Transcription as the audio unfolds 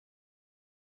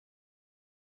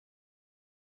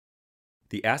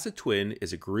The ASSA Twin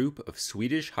is a group of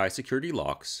Swedish high-security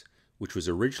locks which was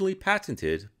originally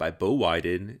patented by Bo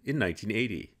Weiden in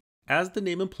 1980. As the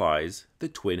name implies, the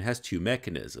Twin has two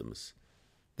mechanisms.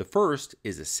 The first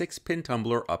is a 6-pin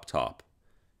tumbler up top.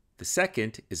 The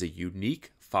second is a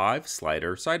unique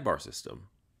 5-slider sidebar system.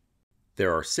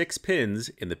 There are 6 pins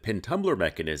in the pin tumbler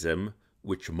mechanism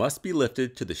which must be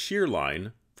lifted to the shear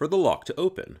line for the lock to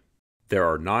open. There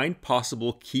are 9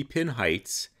 possible key pin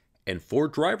heights and 4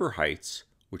 driver heights,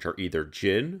 which are either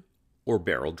gin or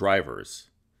barrel drivers.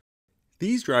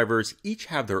 These drivers each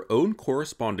have their own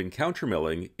corresponding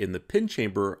countermilling in the pin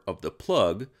chamber of the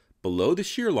plug below the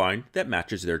shear line that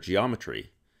matches their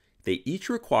geometry. They each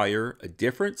require a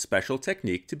different special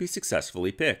technique to be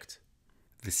successfully picked.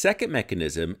 The second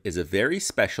mechanism is a very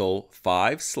special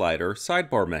 5-slider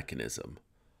sidebar mechanism.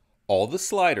 All the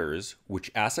sliders,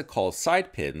 which ASSA calls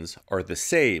side pins, are the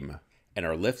same and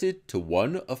are lifted to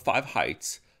one of 5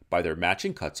 heights by their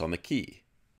matching cuts on the key.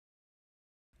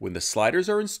 When the sliders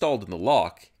are installed in the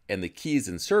lock and the key is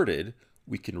inserted,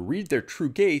 we can read their true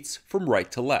gates from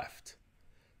right to left.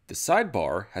 The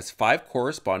sidebar has 5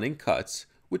 corresponding cuts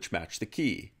which match the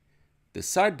key. The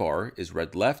sidebar is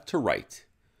read left to right.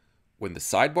 When the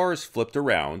sidebar is flipped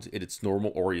around in its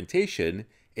normal orientation,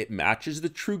 it matches the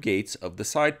true gates of the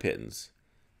side pins.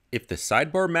 If the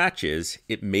sidebar matches,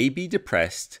 it may be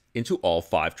depressed into all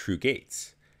 5 true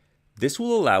gates. This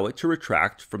will allow it to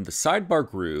retract from the sidebar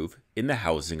groove in the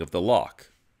housing of the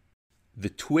lock. The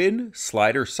twin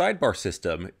slider sidebar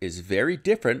system is very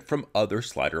different from other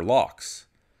slider locks.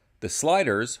 The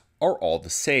sliders are all the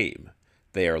same.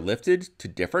 They are lifted to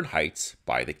different heights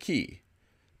by the key.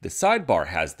 The sidebar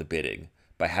has the bidding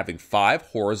by having 5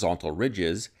 horizontal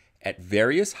ridges at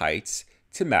various heights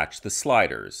to match the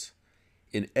sliders.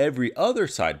 In every other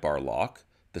sidebar lock,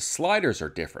 the sliders are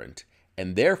different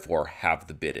and therefore have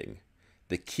the bidding.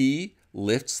 The key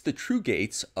lifts the true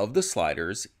gates of the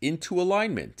sliders into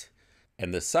alignment,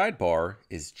 and the sidebar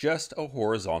is just a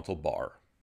horizontal bar.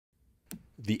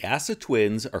 The ASSA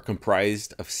Twins are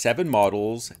comprised of 7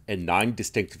 models and 9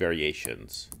 distinct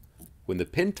variations. When the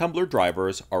pin tumbler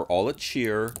drivers are all at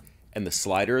shear and the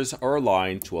sliders are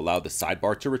aligned to allow the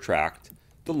sidebar to retract,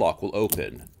 the lock will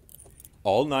open.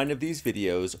 All 9 of these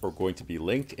videos are going to be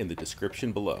linked in the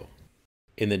description below.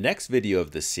 In the next video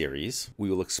of this series, we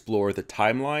will explore the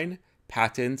timeline,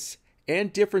 patents,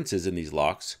 and differences in these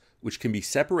locks, which can be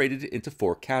separated into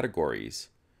 4 categories: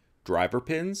 driver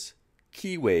pins,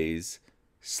 keyways,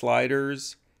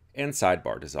 sliders, and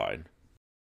sidebar design.